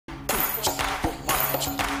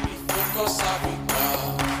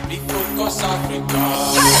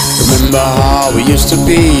Remember how we used to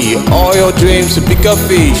be, all your dreams to pick up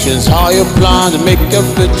visions, how you plan to make your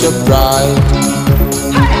future bright.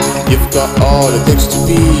 You've got all it takes to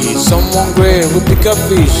be someone great with pick up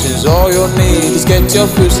visions. All you need is get your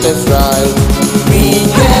footsteps right. We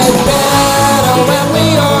get better when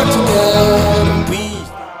we are together.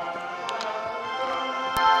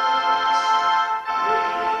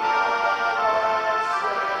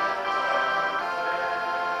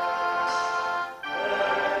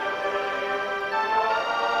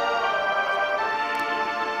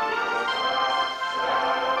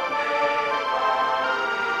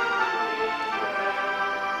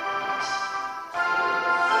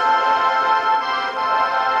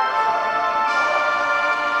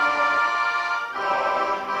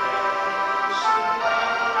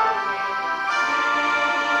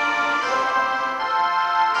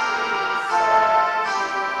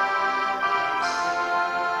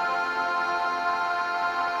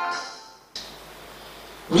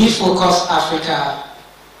 reFocus Africa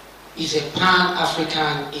is a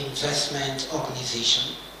pan-African investment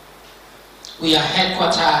organization. We are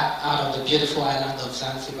headquartered out of the beautiful island of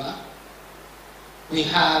Zanzibar. We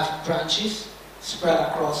have branches spread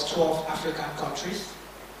across 12 African countries.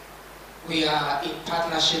 We are in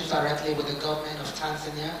partnership directly with the government of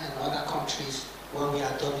Tanzania and other countries where we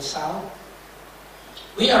are domiciled.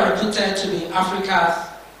 We are reputed to be Africa's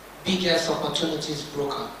biggest opportunities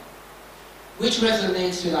broker, which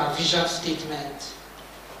resonates with our vision statement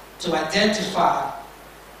to identify,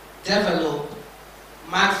 develop,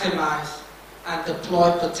 maximize, and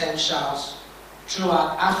deploy potentials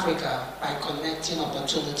throughout Africa by connecting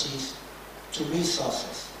opportunities to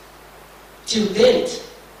resources. To date,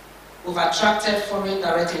 we've attracted foreign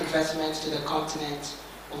direct investments to the continent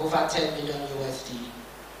of over 10 million USD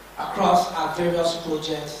across our various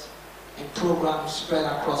projects and programs spread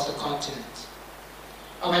across the continent.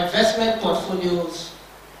 Our investment portfolios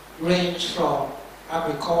range from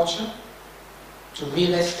agriculture to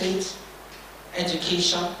real estate,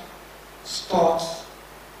 education, sports,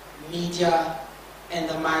 media, and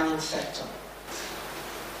the mining sector.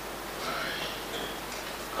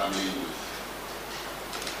 Coming with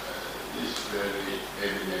this very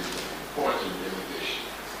eminent and important delegation,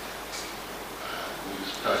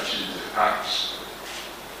 which touches the hearts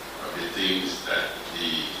of the things that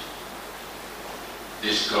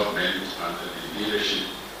this government, under the leadership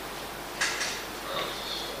of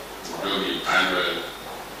Udomi Emmanuel,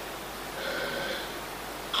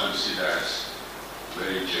 considers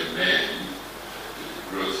very germane to the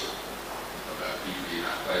growth of our people in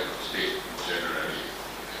Akwa Ibom State, generally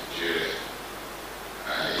Nigeria.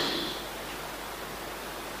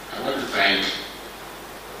 I want to thank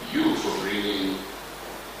you for bringing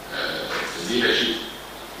the leadership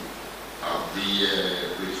of the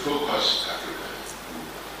reFocus Africa.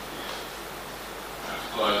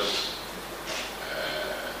 Of course,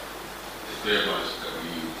 the three of us that we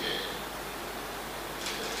UK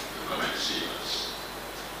to come and see us.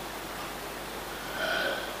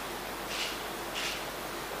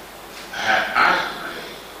 I had asked my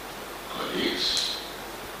colleagues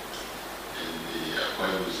in the Akwa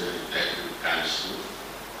Ibom State Executive Council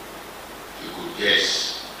if you could guess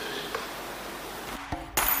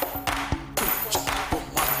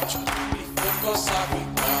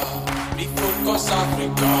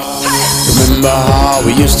Remember how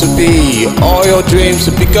we used to be, all your dreams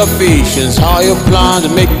to pick up visions, how you plan to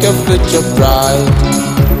make your future bright.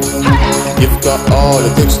 You've got all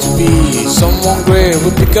it takes to be someone great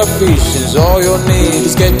with pick up visions. All you need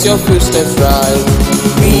is get your footsteps right.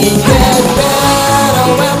 We get better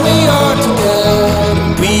when we are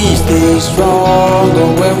together. We stay stronger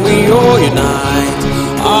when we all unite.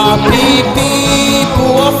 Our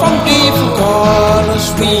people are from different corners.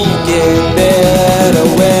 We get better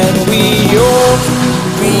when we all.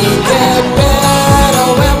 We get better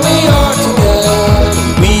when we are together.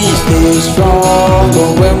 We stay stronger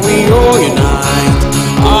when we all unite.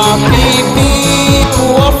 Our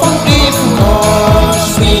people are from different corners.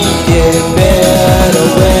 We get better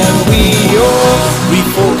when we all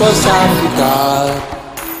reFocus Africa.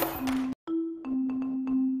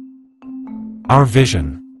 Our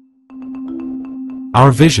vision.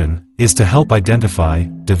 Our vision is to help identify,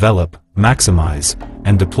 develop, maximize,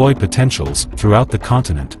 and deploy potentials throughout the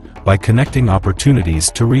continent by connecting opportunities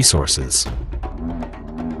to resources.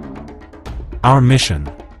 Our mission.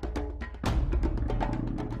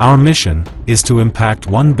 Our mission is to impact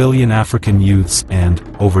 1 billion African youths and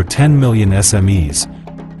over 10 million SMEs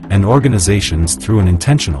and organizations through an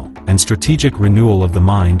intentional and strategic renewal of the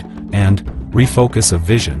mind and reFocus of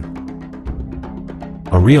vision.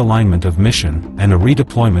 a realignment of mission, and a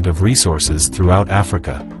redeployment of resources throughout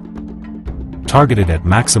Africa, targeted at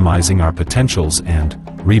maximizing our potentials and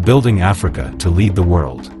rebuilding Africa to lead the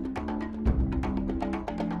world.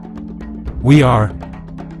 We are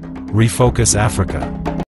reFocus Africa.